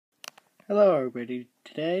Hello everybody,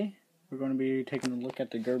 today we're going to be taking a look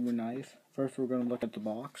at the Gerber knife. First we're going to look at the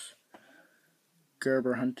box.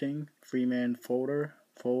 Gerber hunting, Freeman folder,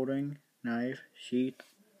 folding, knife, sheath,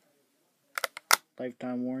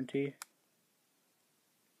 lifetime warranty,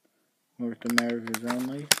 North America's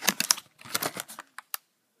only.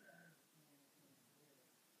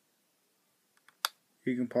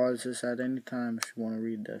 You can pause this at any time if you want to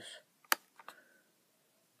read this.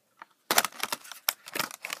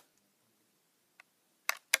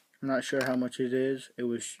 I'm not sure how much it is. It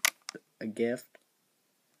was a gift.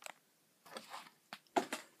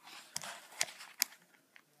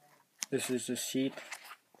 This is the sheath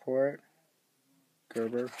for it.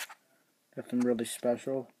 Gerber. Nothing really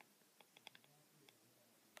special.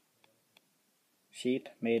 Sheath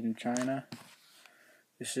made in China.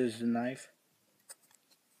 This is the knife.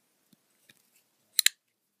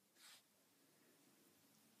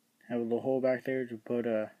 Have a little hole back there to put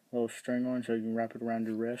a little string on so you can wrap it around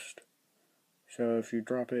your wrist. So if you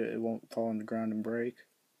drop it, it won't fall on the ground and break.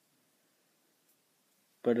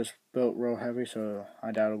 But it's built real heavy, so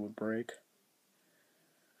I doubt it would break.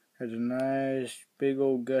 Has a nice big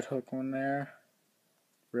old gut hook on there.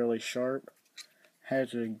 Really sharp.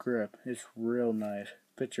 Has a grip. It's real nice.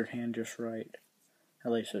 Fits your hand just right.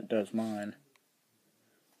 At least it does mine.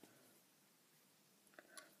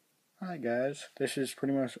 Alright guys, this is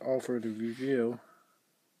pretty much all for the review.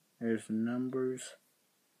 There's the numbers.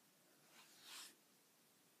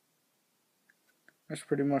 That's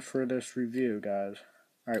pretty much for this review, guys.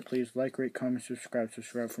 Alright, please like, rate, comment, subscribe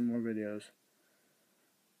for more videos.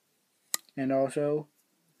 And also,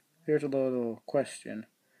 here's a little question.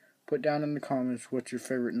 Put down in the comments what your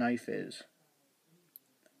favorite knife is.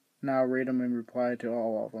 And I'll read them and reply to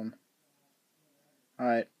all of them.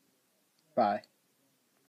 Alright, bye.